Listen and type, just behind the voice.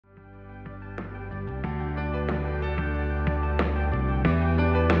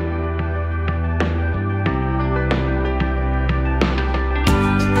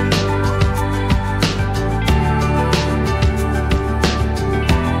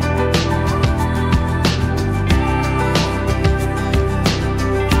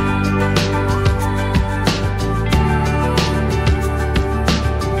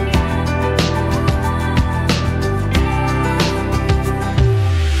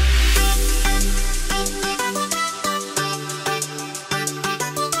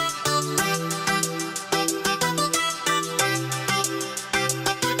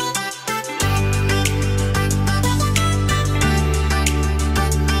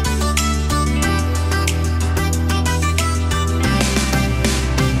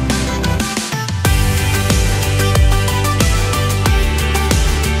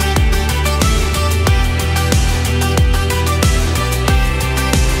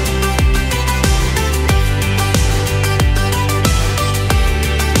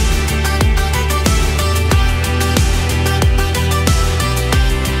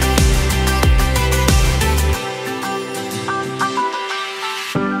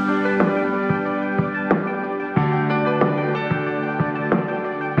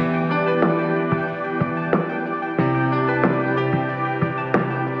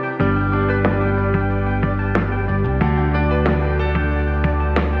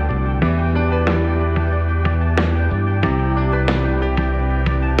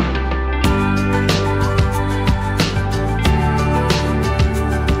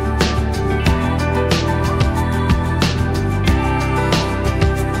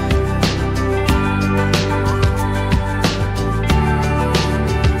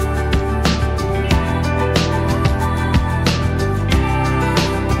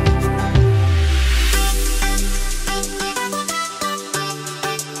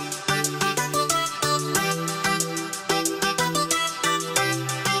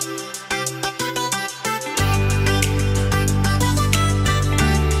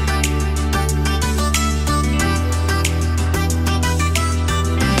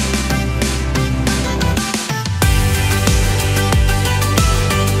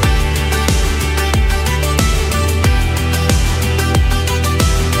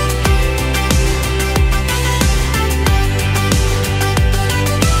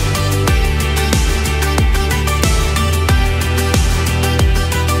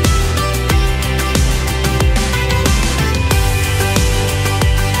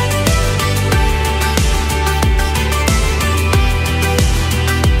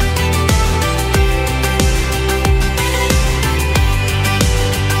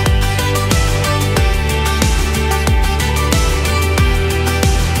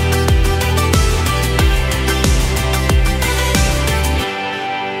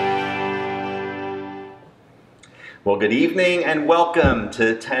Well, good evening and welcome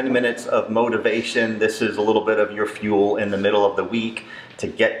to 10 Minutes of Motivation. This is a little bit of your fuel in the middle of the week to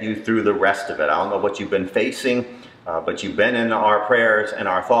get you through the rest of it. I don't know what you've been facing, but you've been in our prayers and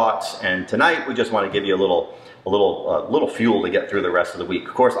our thoughts. And tonight we just want to give you a little fuel to get through the rest of the week.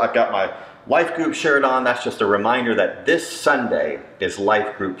 Of course, I've got my Life Group shirt on. That's just a reminder that this Sunday is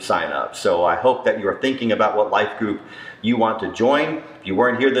Life Group sign up. So I hope that you're thinking about what Life Group you want to join. If you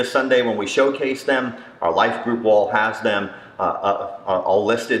weren't here this Sunday when we showcased them, our Life Group wall has them all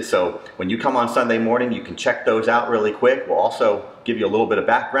listed. So when you come on Sunday morning, you can check those out really quick. We'll also give you a little bit of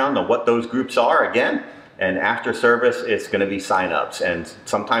background on what those groups are again. And after service, it's going to be sign-ups. And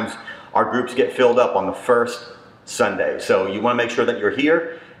sometimes our groups get filled up on the first Sunday. So you want to make sure that you're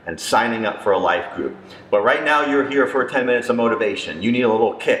here and signing up for a life group. But right now you're here for 10 minutes of motivation. You need a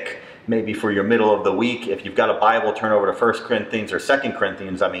little kick, maybe for your middle of the week. If you've got a Bible, turn over to 1 Corinthians or 2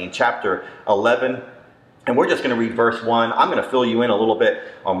 Corinthians, chapter 11. And we're just going to read verse 1. I'm going to fill you in a little bit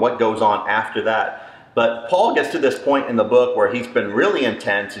on what goes on after that. But Paul gets to this point in the book where he's been really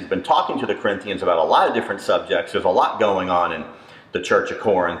intense. He's been talking to the Corinthians about a lot of different subjects. There's a lot going on in the Church of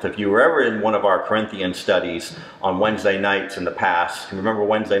Corinth. If you were ever in one of our Corinthian studies on Wednesday nights in the past, remember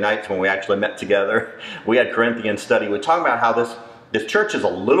Wednesday nights when we actually met together? We had Corinthian study. We're talking about how this church is a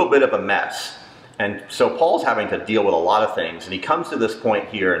little bit of a mess. And so Paul's having to deal with a lot of things. And he comes to this point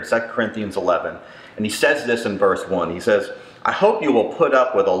here in 2 Corinthians 11. And he says this in verse 1. He says, I hope you will put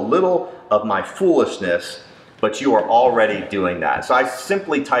up with a little of my foolishness, but you are already doing that. So I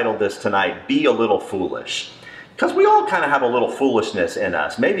simply titled this tonight, Be a Little Foolish. Because we all kind of have a little foolishness in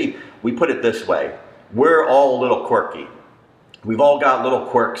us. Maybe we put it this way. We're all a little quirky. We've all got little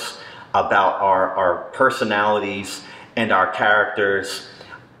quirks about our personalities and our characters.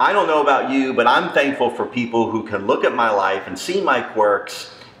 I don't know about you, but I'm thankful for people who can look at my life and see my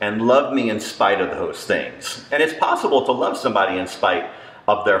quirks and love me in spite of those things. And it's possible to love somebody in spite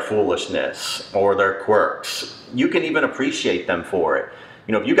of their foolishness or their quirks. You can even appreciate them for it.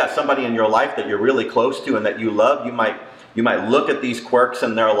 You know, if you got somebody in your life that you're really close to and that you love, you might look at these quirks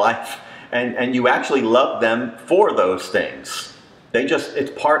in their life and you actually love them for those things.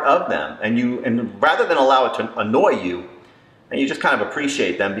 It's part of them. And rather than allow it to annoy you, and you just kind of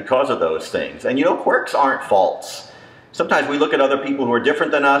appreciate them because of those things. And you know, quirks aren't faults. Sometimes we look at other people who are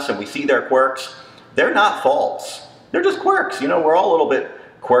different than us and we see their quirks. They're not faults. They're just quirks. You know, we're all a little bit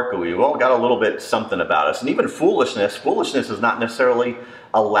quirky. We've all got a little bit something about us. And even foolishness is not necessarily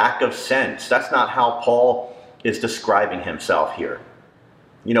a lack of sense. That's not how Paul is describing himself here.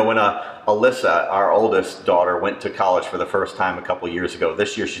 You know, when Alyssa, our oldest daughter, went to college for the first time a couple years ago,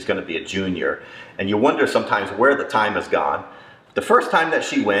 this year she's going to be a junior, and you wonder sometimes where the time has gone. The first time that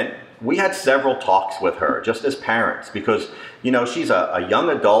she went, we had several talks with her, just as parents, because, you know, she's a young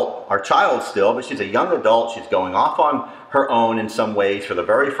adult, our child still, but she's a young adult. She's going off on her own in some ways for the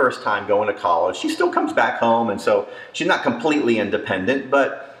very first time going to college. She still comes back home, and so she's not completely independent,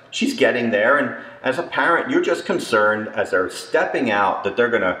 but she's getting there. And as a parent, you're just concerned as they're stepping out that they're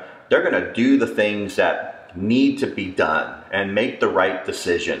gonna do the things that need to be done and make the right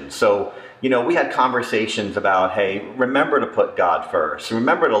decision. So, you know, we had conversations about, hey, remember to put God first.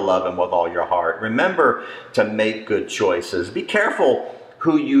 Remember to love Him with all your heart. Remember to make good choices. Be careful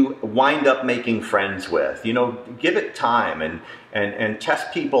who you wind up making friends with. You know, give it time and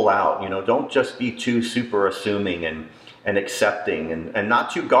test people out. You know, don't just be too super assuming and accepting and not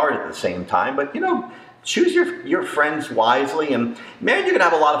too guarded at the same time. But, you know, choose your friends wisely. And man, you're gonna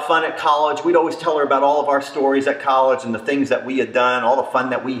have a lot of fun at college. We'd always tell her about all of our stories at college and the things that we had done, all the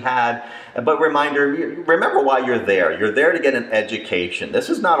fun that we had. But remember why you're there. You're there to get an education. This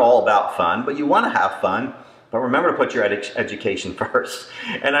is not all about fun, but you want to have fun. But remember to put your education first.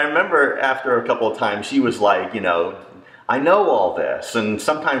 And I remember after a couple of times, she was like, you know, I know all this. And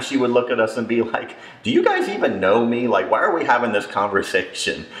sometimes she would look at us and be like, do you guys even know me? Like, why are we having this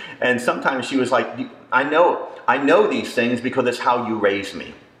conversation? And sometimes she was like, I know these things because it's how you raised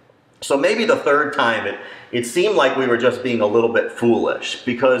me. So maybe the third time it seemed like we were just being a little bit foolish,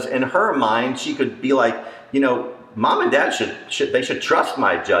 because in her mind, she could be like, you know, Mom and Dad should trust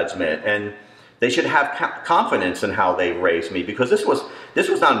my judgment, and they should have confidence in how they raised me, because this was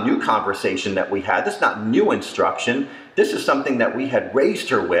not a new conversation that we had. This is not new instruction. This is something that we had raised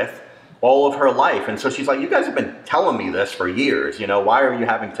her with all of her life. And so she's like, you guys have been telling me this for years. You know, why are you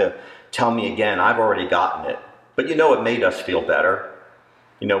having to tell me again? I've already gotten it. But you know, it made us feel better.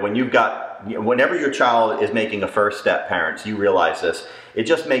 You know, whenever your child is making a first step, parents, you realize this, it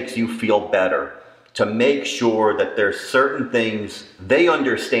just makes you feel better to make sure that there's certain things they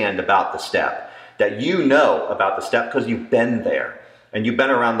understand about the step, that you know about the step because you've been there and you've been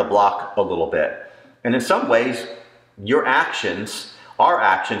around the block a little bit. And in some ways, your actions, our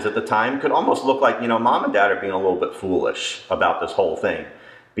actions at the time, could almost look like, mom and dad are being a little bit foolish about this whole thing,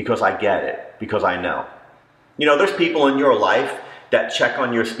 because I get it, because I know. There's people in your life that check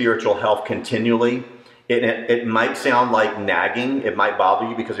on your spiritual health continually. It might sound like nagging. It might bother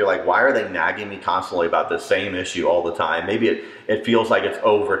you because you're like, why are they nagging me constantly about the same issue all the time? Maybe it feels like it's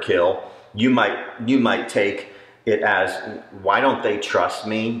overkill. You might take it as, why don't they trust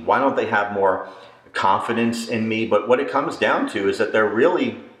me? Why don't they have more confidence in me? But what it comes down to is that they're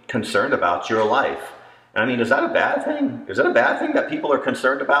really concerned about your life. I mean, is that a bad thing? Is it a bad thing that people are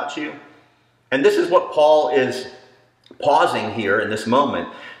concerned about you? And this is what Paul is pausing here in this moment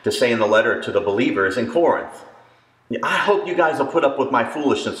to say in the letter to the believers in Corinth. I hope you guys will put up with my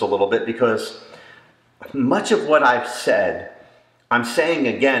foolishness a little bit, because much of what I've said, I'm saying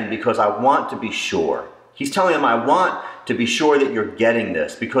again because I want to be sure. He's telling them, I want to be sure that you're getting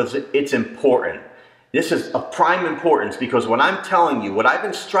this, because it's important. This is of prime importance, because what I'm telling you, what I've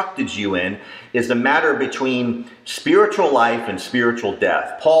instructed you in, is the matter between spiritual life and spiritual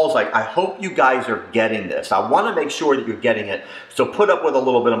death. Paul's like, I hope you guys are getting this. I want to make sure that you're getting it. So put up with a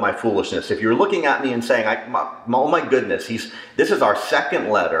little bit of my foolishness. If you're looking at me and saying, oh my goodness, this is our second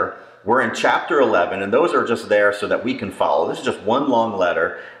letter. We're in chapter 11, and those are just there so that we can follow. This is just one long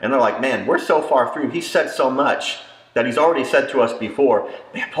letter. And they're like, man, we're so far through. He said so much that he's already said to us before.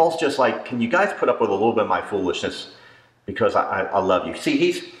 Man, Paul's just like, can you guys put up with a little bit of my foolishness, because I love you. See,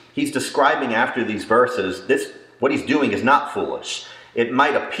 he's describing after these verses, what he's doing is not foolish. It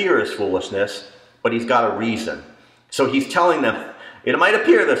might appear as foolishness, but he's got a reason. So he's telling them, it might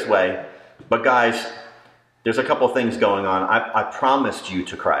appear this way, but guys, there's a couple things going on. I promised you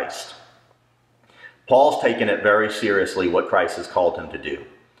to Christ. Paul's taken it very seriously what Christ has called him to do.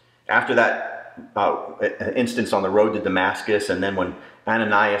 After that instance on the road to Damascus, and then when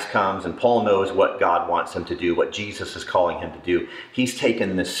Ananias comes and Paul knows what God wants him to do, what Jesus is calling him to do, he's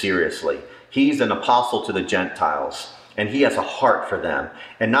taken this seriously. He's an apostle to the Gentiles, and he has a heart for them.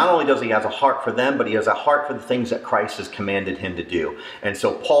 And not only does he have a heart for them, but he has a heart for the things that Christ has commanded him to do. And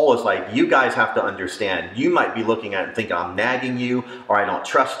so Paul is like, you guys have to understand. You might be looking at it and thinking, I'm nagging you, or I don't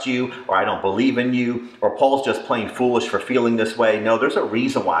trust you, or I don't believe in you, or Paul's just plain foolish for feeling this way. No, there's a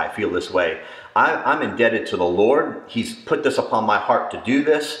reason why I feel this way. I'm indebted to the Lord. He's put this upon my heart to do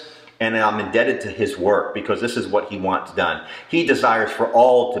this, and I'm indebted to his work, because this is what he wants done. He desires for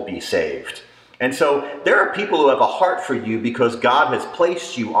all to be saved. And so there are people who have a heart for you because God has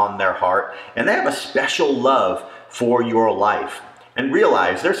placed you on their heart, and they have a special love for your life. And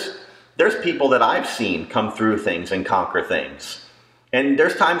realize there's people that I've seen come through things and conquer things. And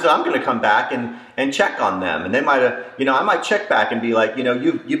there's times that I'm going to come back and check on them. And they might have, I might check back and be like,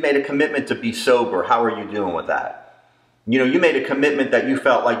 you've made a commitment to be sober. How are you doing with that? You made a commitment that you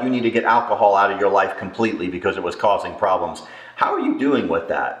felt like you need to get alcohol out of your life completely because it was causing problems. How are you doing with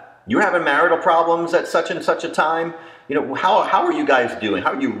that? You're having marital problems at such and such a time. How are you guys doing?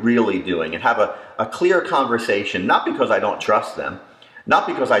 How are you really doing? And have a clear conversation, not because I don't trust them, not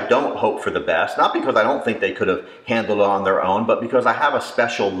because I don't hope for the best, not because I don't think they could have handled it on their own, but because I have a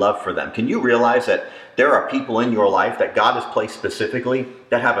special love for them. Can you realize that there are people in your life that God has placed specifically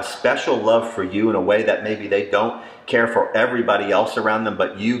that have a special love for you in a way that maybe they don't care for everybody else around them,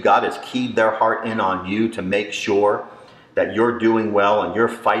 but you, God has keyed their heart in on you to make sure that you're doing well and you're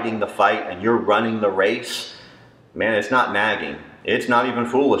fighting the fight and you're running the race? Man, it's not nagging. It's not even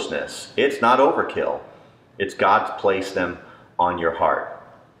foolishness. It's not overkill. It's God's placed them on your heart.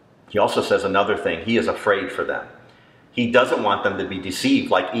 He also says another thing. He is afraid for them. He doesn't want them to be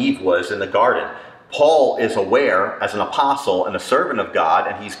deceived like Eve was in the garden. Paul is aware as an apostle and a servant of God,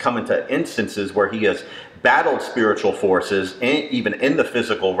 and he's come into instances where he has battled spiritual forces, even in the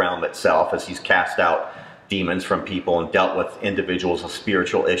physical realm itself, as he's cast out demons from people and dealt with individuals with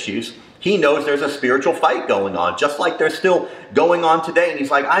spiritual issues. He knows there's a spiritual fight going on, just like there's still going on today. And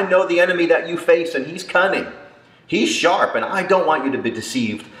he's like, I know the enemy that you face, and he's cunning. He's sharp, and I don't want you to be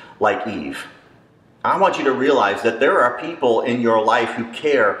deceived like Eve. I want you to realize that there are people in your life who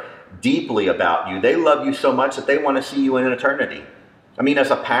care deeply about you. They love you so much that they want to see you in an eternity. I mean,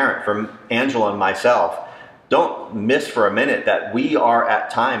 as a parent, from Angela and myself, don't miss for a minute that we are at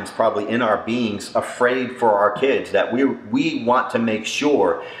times probably in our beings afraid for our kids, that we want to make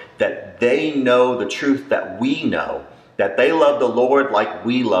sure that they know the truth that we know, that they love the Lord like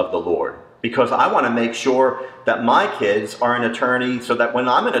we love the Lord. Because I want to make sure that my kids are in eternity, so that when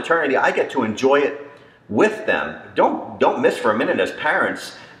I'm in eternity, I get to enjoy it with them. Don't miss for a minute as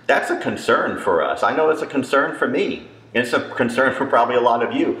parents. That's a concern for us. I know it's a concern for me. And it's a concern for probably a lot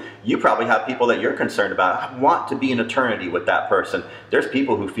of you. You probably have people that you're concerned about. I want to be in eternity with that person. There's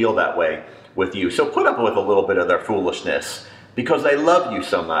people who feel that way with you. So put up with a little bit of their foolishness because they love you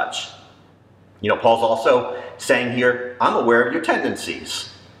so much. You know, Paul's also saying here, I'm aware of your tendencies.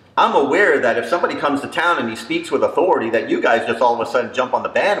 I'm aware that if somebody comes to town and he speaks with authority, that you guys just all of a sudden jump on the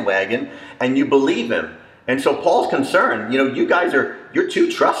bandwagon and you believe him. And so Paul's concerned, you know, you're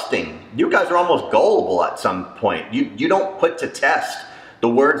too trusting. You guys are almost gullible at some point. You don't put to test the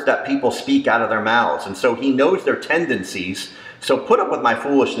words that people speak out of their mouths. And so he knows their tendencies. So put up with my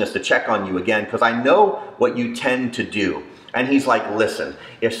foolishness to check on you again, because I know what you tend to do. And he's like, listen,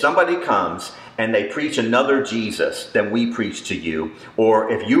 if somebody comes and they preach another Jesus than we preach to you,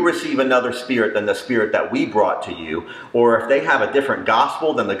 or if you receive another spirit than the spirit that we brought to you, or if they have a different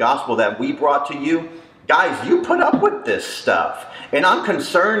gospel than the gospel that we brought to you, guys, you put up with this stuff. And I'm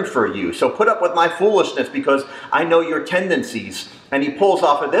concerned for you. So put up with my foolishness because I know your tendencies. And he pulls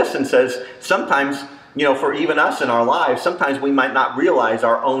off of this and says, sometimes, you know, for even us in our lives, sometimes we might not realize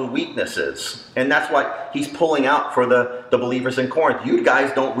our own weaknesses. And that's what he's pulling out for the believers in Corinth. You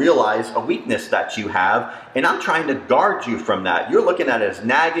guys don't realize a weakness that you have, and I'm trying to guard you from that. You're looking at it as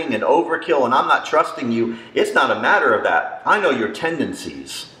nagging and overkill, and I'm not trusting you. It's not a matter of that. I know your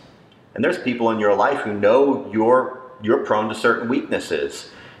tendencies. And there's people in your life who know you're prone to certain weaknesses,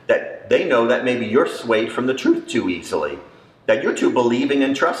 that they know that maybe you're swayed from the truth too easily, that you're too believing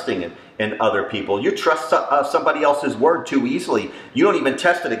and trusting in other people. You trust somebody else's word too easily. You don't even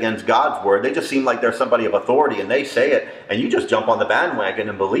test it against God's word. They just seem like they're somebody of authority and they say it, and you just jump on the bandwagon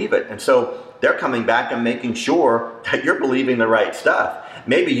and believe it. And so they're coming back and making sure that you're believing the right stuff.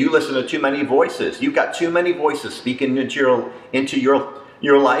 Maybe you listen to too many voices. You've got too many voices speaking into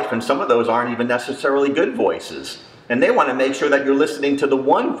your life, and some of those aren't even necessarily good voices. And they want to make sure that you're listening to the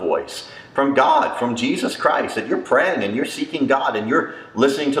one voice from God, from Jesus Christ, that you're praying and you're seeking God and you're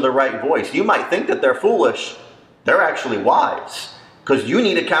listening to the right voice. You might think that they're foolish. They're actually wise because you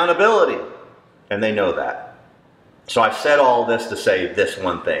need accountability, and they know that. So I've said all this to say this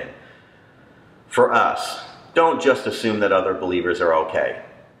one thing. For us, don't just assume that other believers are okay.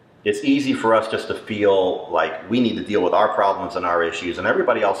 It's easy for us just to feel like we need to deal with our problems and our issues, and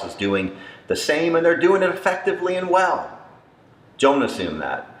everybody else is doing the same, and they're doing it effectively and well. Don't assume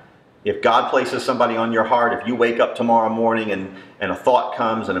that. If God places somebody on your heart, if you wake up tomorrow morning and a thought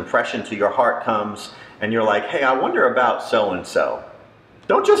comes, an impression to your heart comes, and you're like, hey, I wonder about so-and-so.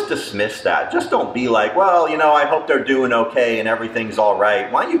 Don't just dismiss that. Just don't be like, well, you know, I hope they're doing okay and everything's all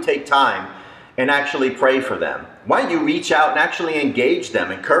right. Why don't you take time and actually pray for them? Why don't you reach out and actually engage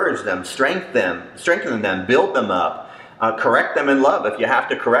them, encourage them, strengthen them, build them up, correct them in love if you have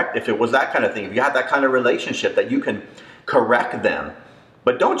to correct, if it was that kind of thing, if you have that kind of relationship that you can correct them.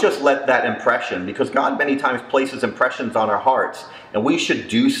 But don't just let that impression, because God many times places impressions on our hearts, and we should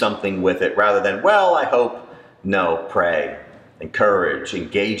do something with it rather than, well, I hope. No, pray, encourage,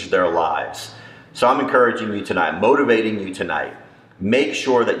 engage their lives. So I'm encouraging you tonight, motivating you tonight. Make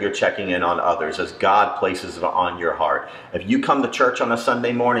sure that you're checking in on others as God places it on your heart. If you come to church on a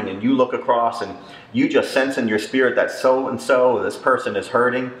Sunday morning and you look across and you just sense in your spirit that so-and-so, this person is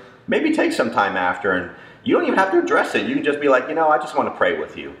hurting, maybe take some time after, and you don't even have to address it. You can just be like, you know, I just want to pray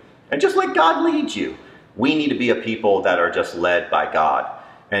with you. And just let God lead you. We need to be a people that are just led by God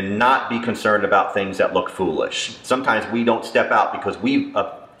and not be concerned about things that look foolish. Sometimes we don't step out because we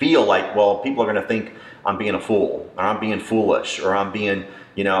feel like, well, people are going to think I'm being a fool, or I'm being foolish, or I'm being,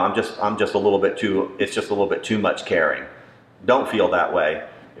 you know, I'm just a little bit too, it's just a little bit too much caring. Don't feel that way.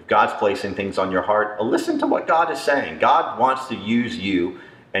 If God's placing things on your heart, listen to what God is saying. God wants to use you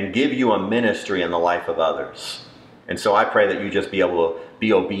and give you a ministry in the life of others. And so I pray that you just be able to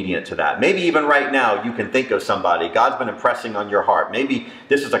be obedient to that. Maybe even right now you can think of somebody. God's been impressing on your heart. Maybe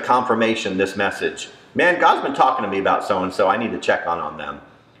this is a confirmation, this message. Man, God's been talking to me about so-and-so. I need to check on them.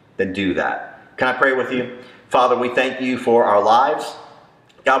 Then do that. Can I pray with you? Father, we thank you for our lives.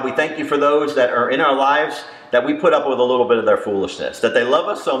 God, we thank you for those that are in our lives that we put up with a little bit of their foolishness, that they love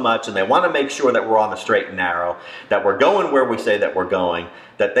us so much and they want to make sure that we're on the straight and narrow, that we're going where we say that we're going,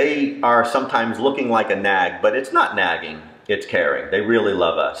 that they are sometimes looking like a nag, but it's not nagging, it's caring. They really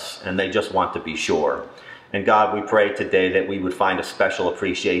love us and they just want to be sure. And God, we pray today that we would find a special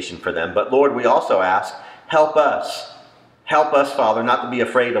appreciation for them. But Lord, we also ask, help us. Help us, Father, not to be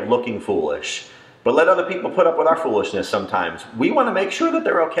afraid of looking foolish, but let other people put up with our foolishness sometimes. We want to make sure that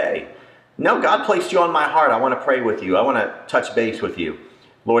they're okay. No, God placed you on my heart. I want to pray with you. I want to touch base with you.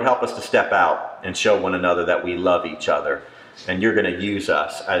 Lord, help us to step out and show one another that we love each other. And you're going to use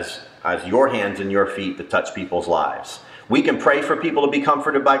us as your hands and your feet to touch people's lives. We can pray for people to be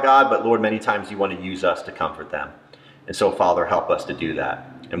comforted by God, but Lord, many times you want to use us to comfort them. And so, Father, help us to do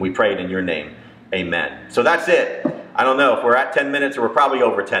that. And we pray it in your name. Amen. So that's it. I don't know if we're at 10 minutes or we're probably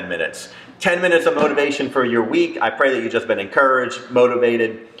over 10 minutes. 10 minutes of motivation for your week. I pray that you've just been encouraged,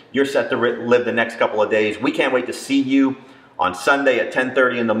 motivated. You're set to live the next couple of days. We can't wait to see you on Sunday at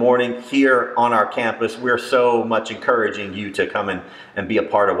 10:30 in the morning here on our campus. We're so much encouraging you to come in and be a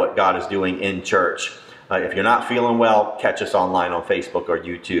part of what God is doing in church. If you're not feeling well, catch us online on Facebook or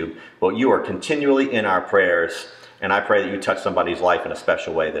YouTube. But you are continually in our prayers, and I pray that you touch somebody's life in a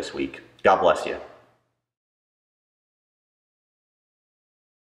special way this week. God bless you.